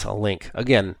that that's a link.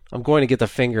 Again, I'm going to get the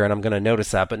finger and I'm going to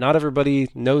notice that, but not everybody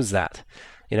knows that.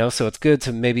 So it's good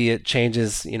to, maybe it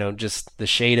changes, just the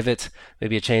shade of it.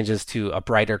 Maybe it changes to a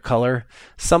brighter color,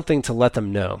 something to let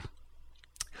them know.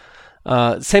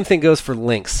 Same thing goes for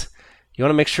links. You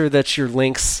want to make sure that your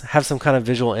links have some kind of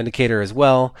visual indicator as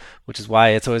well, which is why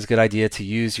it's always a good idea to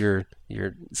use your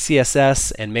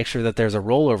CSS and make sure that there's a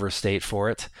rollover state for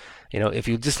it. If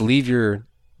you just leave your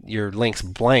links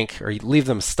blank, or you leave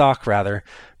them stock rather,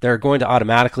 they're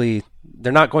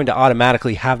not going to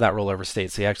automatically have that rollover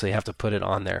state, so you actually have to put it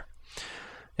on there.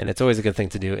 And it's always a good thing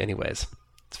to do anyways.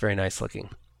 It's very nice looking.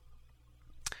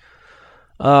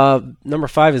 Number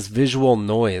 5 is visual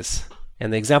noise.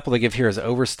 And the example they give here is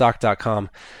overstock.com.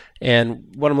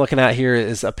 And what I'm looking at here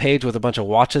is a page with a bunch of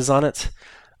watches on it.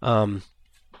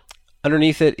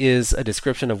 Underneath it is a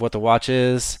description of what the watch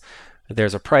is.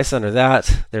 There's a price under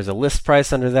that. There's a list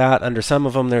price under that. Under some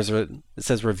of them, it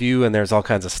says review, and there's all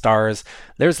kinds of stars.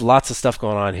 There's lots of stuff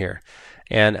going on here.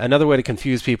 And another way to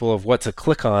confuse people of what to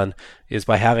click on is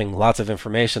by having lots of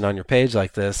information on your page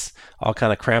like this, all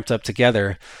kind of cramped up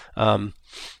together.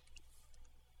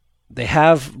 They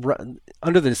have,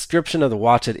 under the description of the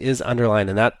watch, it is underlined,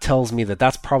 and that tells me that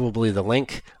that's probably the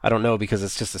link. I don't know because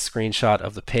it's just a screenshot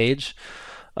of the page.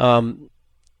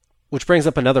 Which brings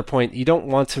up another point. You don't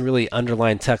want to really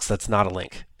underline text that's not a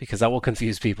link, because that will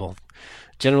confuse people.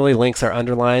 Generally, links are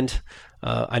underlined.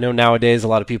 I know nowadays a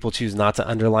lot of people choose not to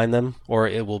underline them, or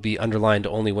it will be underlined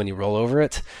only when you roll over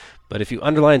it. But if you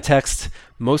underline text,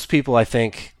 most people, I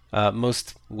think,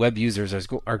 most web users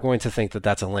are going to think that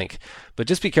that's a link. But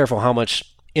just be careful how much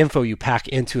info you pack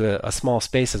into a small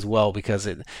space as well, because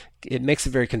it makes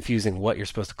it very confusing what you're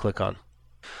supposed to click on.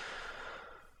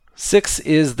 6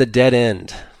 is the dead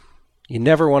end. You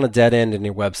never want a dead end in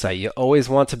your website. You always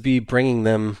want to be bringing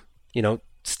them,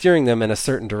 steering them in a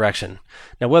certain direction.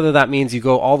 Now, whether that means you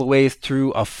go all the way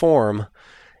through a form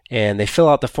and they fill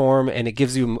out the form and it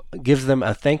gives them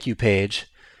a thank you page,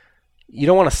 you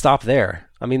don't want to stop there.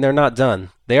 I mean, they're not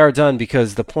done. They are done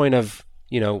because the point of,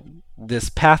 this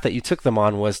path that you took them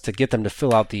on was to get them to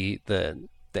fill out the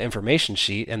information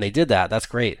sheet, and they did that. That's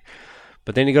great.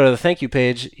 But then you go to the thank you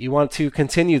page, you want to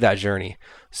continue that journey.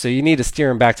 So you need to steer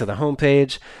them back to the home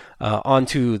page,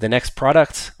 onto the next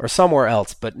product, or somewhere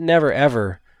else, but never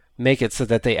ever make it so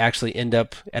that they actually end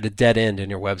up at a dead end in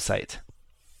your website.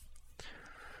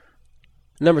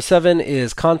 Number 7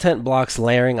 is content blocks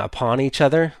layering upon each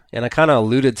other. And I kind of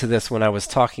alluded to this when I was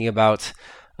talking about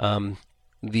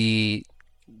the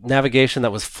navigation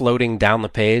that was floating down the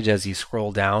page as you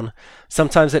scroll down.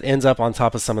 Sometimes it ends up on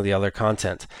top of some of the other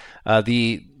content.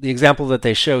 The example that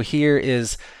they show here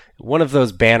is one of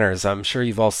those banners. I'm sure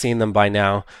you've all seen them by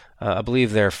now. I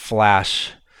believe they're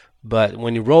Flash. But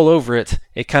when you roll over it,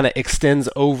 it kind of extends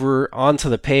over onto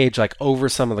the page, like over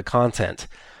some of the content.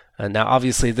 Now,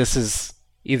 obviously, this is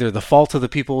either the fault of the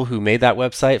people who made that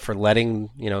website for letting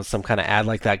some kind of ad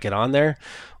like that get on there,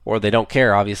 or they don't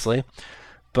care, obviously.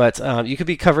 But you could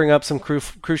be covering up some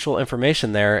crucial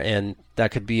information there, and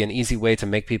that could be an easy way to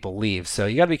make people leave. So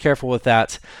you got to be careful with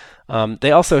that.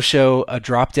 They also show a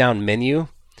drop-down menu,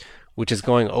 which is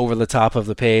going over the top of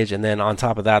the page, and then on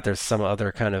top of that, there's some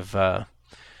other kind of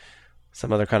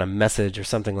message or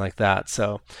something like that.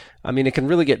 So, I mean, it can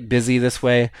really get busy this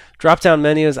way. Drop-down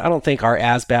menus, I don't think are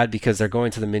as bad because they're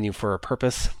going to the menu for a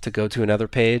purpose, to go to another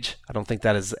page. I don't think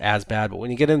that is as bad. But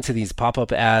when you get into these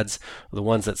pop-up ads, the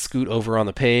ones that scoot over on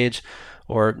the page,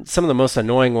 or some of the most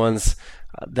annoying ones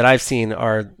that I've seen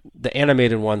are the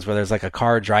animated ones where there's like a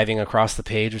car driving across the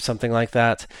page or something like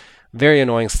that. Very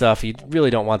annoying stuff. You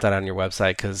really don't want that on your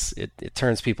website because it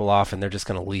turns people off and they're just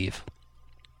going to leave.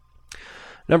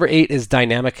 Number 8 is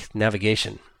dynamic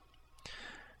navigation.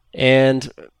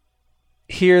 And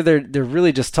here they're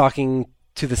really just talking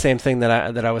to the same thing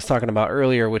that I was talking about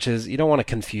earlier, which is you don't want to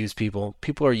confuse people.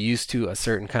 People are used to a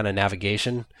certain kind of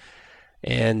navigation,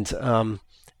 and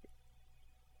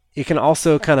it can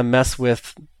also kind of mess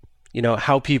with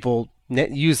how people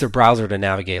use their browser to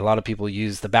navigate. A lot of people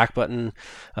use the back button.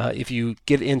 If you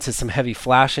get into some heavy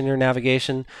flash in your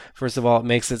navigation, first of all, it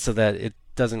makes it so that it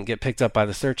doesn't get picked up by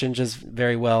the search engines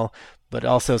very well, but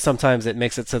also sometimes it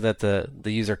makes it so that the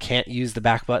user can't use the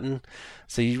back button.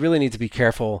 So you really need to be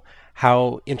careful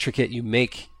how intricate you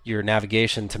make your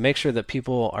navigation to make sure that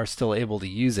people are still able to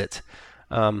use it.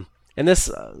 And this,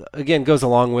 again, goes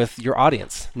along with your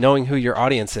audience, knowing who your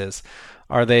audience is.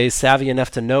 Are they savvy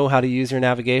enough to know how to use your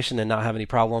navigation and not have any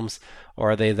problems?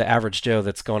 Or are they the average Joe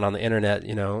that's going on the internet,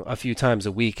 a few times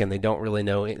a week and they don't really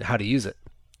know how to use it?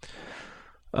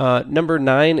 Number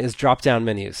 9 is drop-down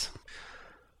menus.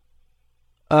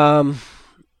 The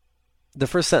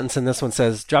first sentence in this one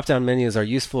says, drop-down menus are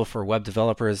useful for web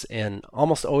developers and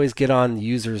almost always get on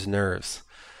users' nerves.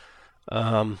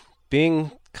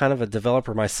 Being kind of a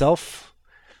developer myself,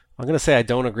 I'm going to say I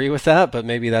don't agree with that, but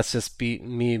maybe that's just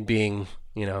me being,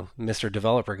 Mr.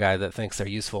 Developer guy that thinks they're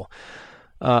useful.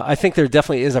 I think there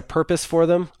definitely is a purpose for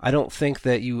them. I don't think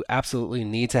that you absolutely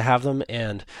need to have them,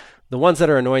 and the ones that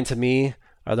are annoying to me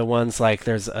are the ones like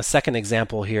there's a second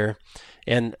example here,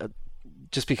 and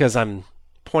just because I'm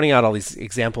pointing out all these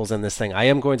examples in this thing, I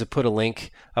am going to put a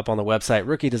link up on the website,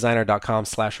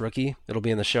 rookiedesigner.com/rookie. It'll be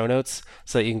in the show notes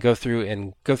so that you can go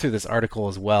through this article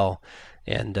as well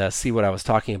and see what I was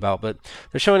talking about. But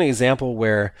they're showing an example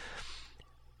where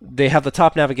they have the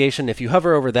top navigation. If you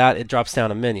hover over that, it drops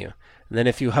down a menu. And then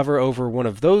if you hover over one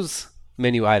of those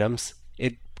menu items,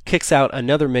 it kicks out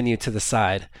another menu to the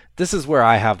side. This is where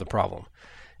I have the problem.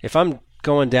 If I'm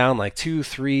going down like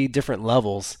 2-3 different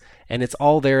levels and it's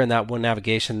all there in that one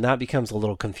navigation, that becomes a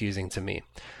little confusing to me.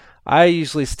 I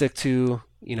usually stick to,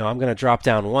 I'm going to drop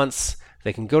down once,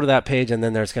 they can go to that page, and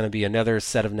then there's going to be another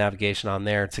set of navigation on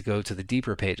there to go to the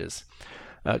deeper pages.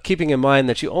 Keeping in mind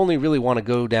that you only really want to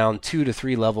go down 2 to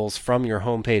 3 levels from your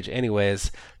home page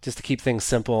anyways, just to keep things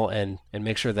simple and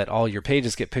make sure that all your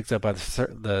pages get picked up by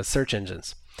the search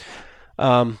engines.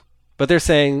 But they're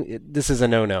saying this is a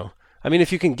no-no. I mean,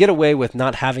 if you can get away with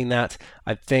not having that,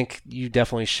 I think you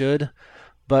definitely should.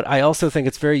 But I also think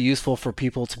it's very useful for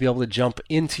people to be able to jump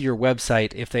into your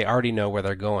website if they already know where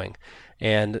they're going.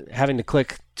 And having to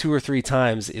click 2 or 3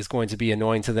 times is going to be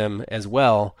annoying to them as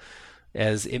well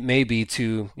as it may be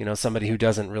to somebody who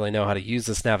doesn't really know how to use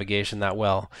this navigation that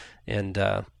well and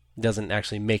doesn't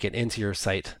actually make it into your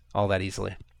site all that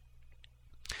easily.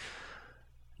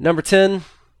 Number 10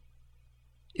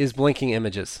 is blinking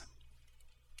images.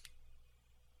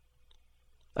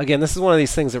 Again, this is one of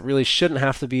these things that really shouldn't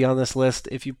have to be on this list.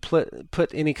 If you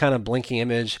put any kind of blinking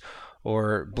image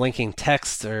or blinking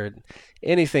text or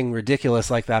anything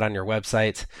ridiculous like that on your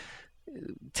website,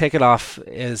 take it off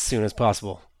as soon as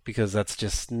possible, because that's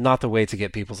just not the way to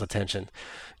get people's attention.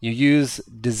 You use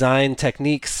design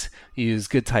techniques, you use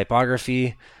good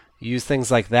typography, you use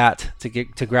things like that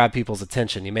to grab people's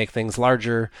attention. You make things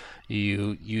larger,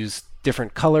 you use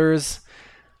different colors.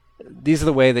 These are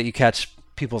the way that you catch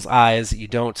people's eyes. You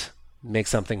don't make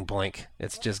something blank.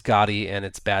 It's just gaudy and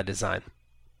it's bad design.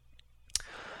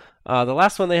 The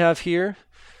last one they have here,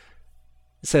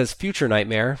 it says Future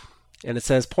Nightmare, and it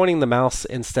says pointing the mouse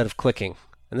instead of clicking.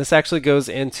 And this actually goes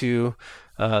into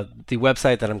the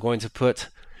website that I'm going to put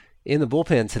in the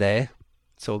bullpen today.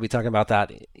 So we'll be talking about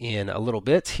that in a little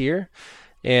bit here.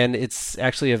 And it's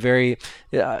actually I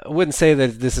wouldn't say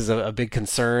that this is a big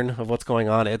concern of what's going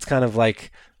on. It's kind of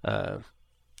like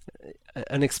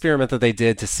an experiment that they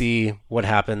did to see what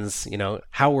happens,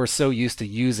 how we're so used to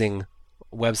using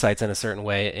websites in a certain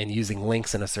way and using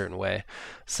links in a certain way.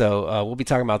 So we'll be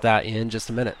talking about that in just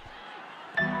a minute.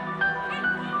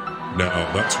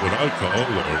 Now that's what I call a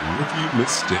rookie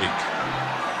mistake.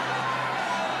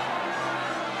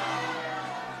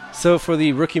 So for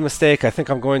the rookie mistake, I think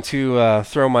I'm going to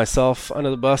throw myself under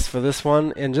the bus for this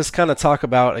one and just kind of talk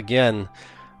about, again,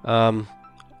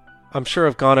 I'm sure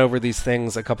I've gone over these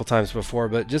things a couple times before,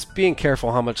 but just being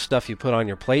careful how much stuff you put on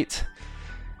your plate.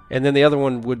 And then the other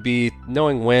one would be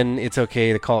knowing when it's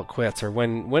okay to call it quits, or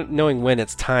knowing when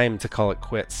it's time to call it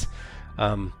quits.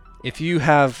 If you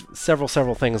have several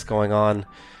things going on,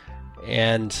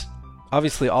 and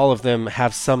obviously all of them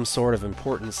have some sort of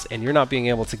importance, and you're not being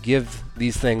able to give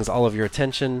these things all of your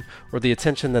attention or the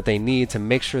attention that they need to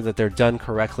make sure that they're done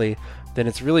correctly, then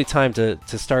it's really time to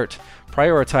start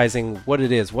prioritizing what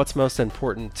it is, what's most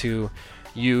important to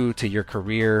you, to your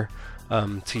career,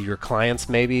 to your clients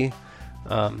maybe.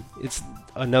 It's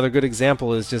another good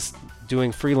example is just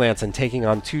doing freelance and taking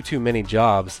on too many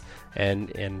jobs,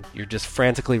 and you're just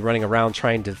frantically running around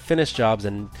trying to finish jobs,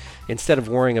 and instead of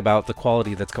worrying about the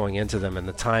quality that's going into them and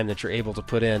the time that you're able to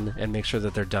put in and make sure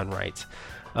that they're done right.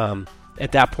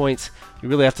 At that point, you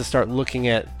really have to start looking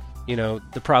at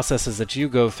the processes that you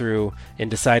go through in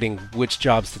deciding which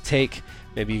jobs to take.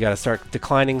 Maybe you got to start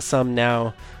declining some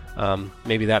now.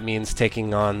 Maybe that means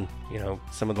taking on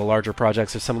some of the larger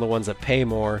projects or some of the ones that pay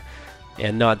more,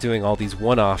 and not doing all these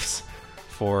one-offs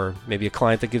for maybe a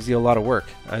client that gives you a lot of work.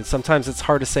 And sometimes it's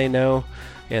hard to say no,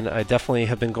 and I definitely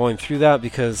have been going through that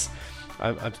because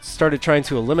I've started trying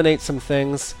to eliminate some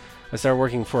things. I started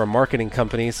working for a marketing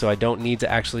company, so I don't need to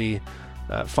actually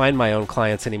find my own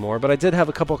clients anymore, but I did have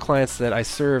a couple of clients that I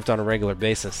served on a regular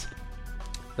basis.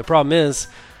 The problem is,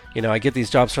 I get these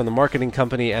jobs from the marketing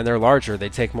company and they're larger. They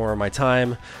take more of my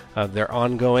time. They're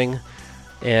ongoing.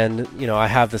 And, I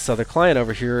have this other client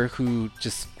over here who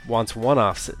just wants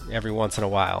one-offs every once in a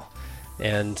while.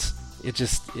 And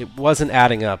it wasn't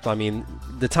adding up. I mean,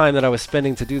 the time that I was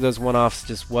spending to do those one-offs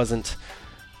just wasn't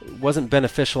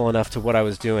beneficial enough to what I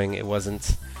was doing. It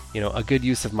wasn't, a good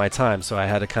use of my time. So I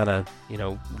had to kind of,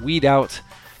 weed out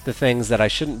the things that I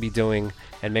shouldn't be doing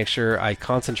and make sure I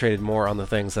concentrated more on the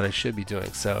things that I should be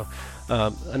doing. So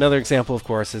another example, of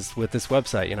course, is with this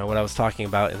website, what I was talking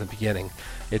about in the beginning.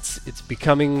 It's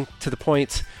becoming to the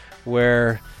point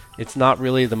where it's not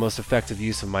really the most effective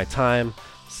use of my time.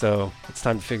 So it's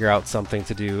time to figure out something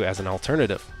to do as an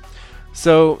alternative.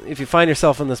 So if you find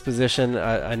yourself in this position,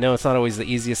 I know it's not always the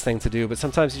easiest thing to do, but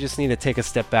sometimes you just need to take a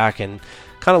step back and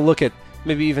kind of look at,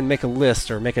 maybe even make a list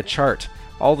or make a chart,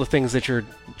 all the things that you're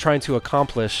trying to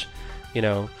accomplish,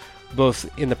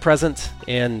 both in the present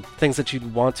and things that you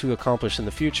want to accomplish in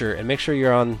the future, and make sure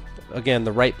you're on, again,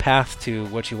 the right path to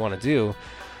what you want to do,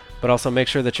 but also make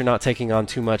sure that you're not taking on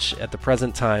too much at the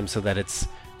present time so that it's,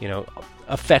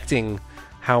 affecting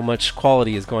how much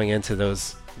quality is going into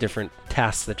those different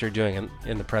tasks that you're doing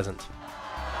in the present.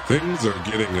 Things are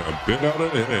getting a bit out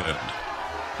of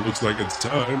hand. Looks like it's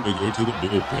time to go to the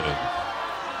bullpen.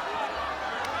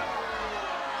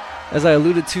 As I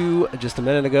alluded to just a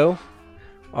minute ago,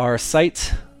 our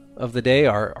site of the day,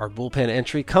 our bullpen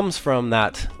entry, comes from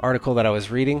that article that I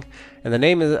was reading. And the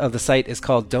name of the site is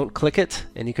called Don't Click It,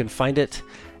 and you can find it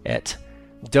at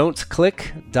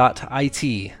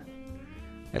don'tclick.it.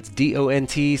 That's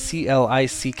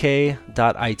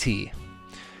DONTCLICK.it.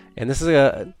 And this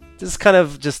is kind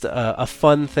of just a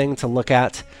fun thing to look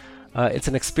at. It's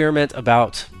an experiment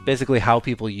about basically how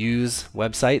people use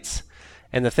websites.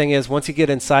 And the thing is, once you get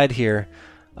inside here,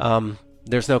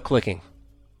 there's no clicking.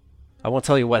 I won't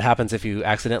tell you what happens if you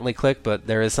accidentally click, but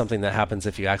there is something that happens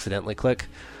if you accidentally click.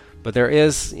 But there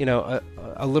is, a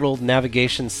little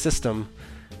navigation system,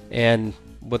 and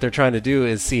what they're trying to do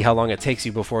is see how long it takes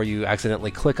you before you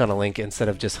accidentally click on a link instead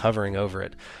of just hovering over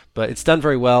it. But it's done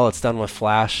very well. It's done with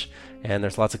Flash, and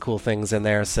there's lots of cool things in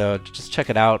there. So just check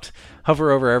it out.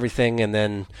 Hover over everything, and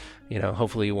then,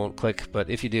 hopefully you won't click. But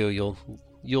if you do,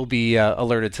 you'll be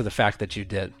alerted to the fact that you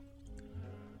did.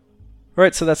 All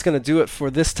right, so that's going to do it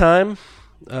for this time.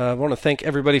 I want to thank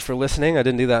everybody for listening. I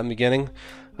didn't do that in the beginning.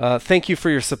 Thank you for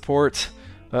your support.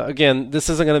 Again, this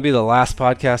isn't going to be the last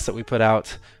podcast that we put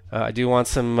out. I do want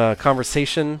some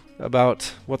conversation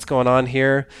about what's going on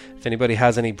here. If anybody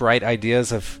has any bright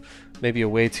ideas of maybe a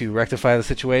way to rectify the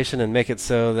situation and make it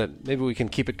so that maybe we can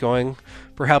keep it going,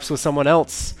 perhaps with someone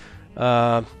else,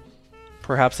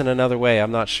 perhaps in another way,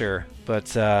 I'm not sure.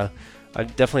 But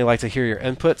I'd definitely like to hear your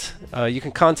input. You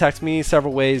can contact me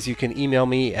several ways. You can email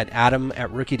me at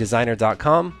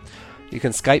adam@rookiedesigner.com. You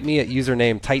can Skype me at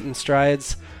username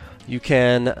TitanStrides. You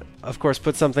can, of course,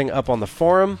 put something up on the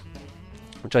forum,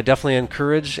 which I definitely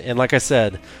encourage. And like I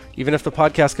said, even if the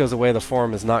podcast goes away, the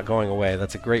forum is not going away.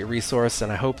 That's a great resource, and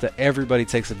I hope that everybody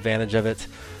takes advantage of it.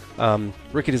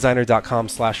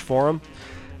 rookiedesigner.com/forum.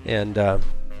 And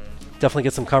definitely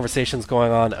get some conversations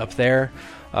going on up there.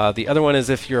 The other one is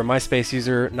if you're a MySpace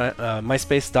user,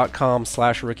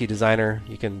 myspace.com/rookiedesigner.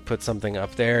 You can put something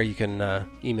up there. You can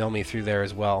email me through there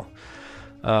as well.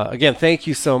 Again, thank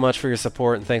you so much for your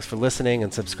support, and thanks for listening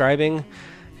and subscribing.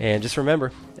 And just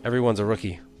remember, everyone's a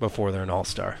rookie before they're an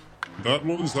all-star. That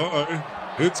one's high.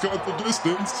 It's got the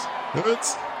distance.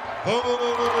 It's high.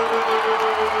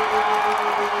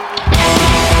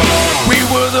 We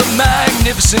were the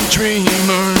magnificent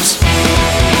dreamers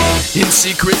in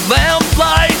secret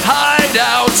lamplight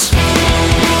hideouts.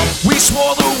 We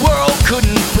swore the world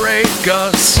couldn't break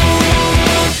us,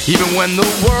 even when the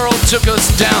world took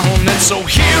us down. And so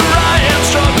here I am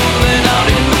struggling out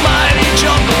in the mighty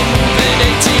jungle, moving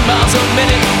 18 miles a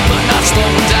minute, but not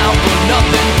slowing down for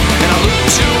nothing. And I look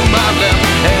to my left,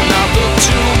 and I look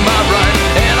to my right,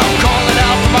 and I'm calling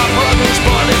out for my brothers,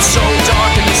 but it's so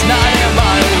dark in this night, am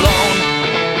I alone?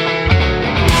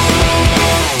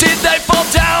 Did they fall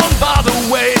down by the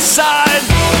wayside?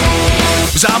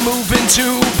 Was I moving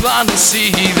too blind to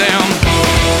see them?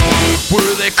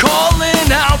 Were they calling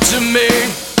out to me?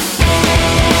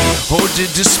 Or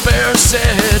did despair set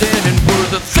in? And were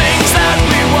the things that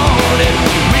we wanted,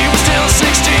 we were still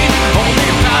 16, only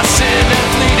passing and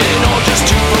fleeting, or just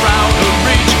too far out of reach?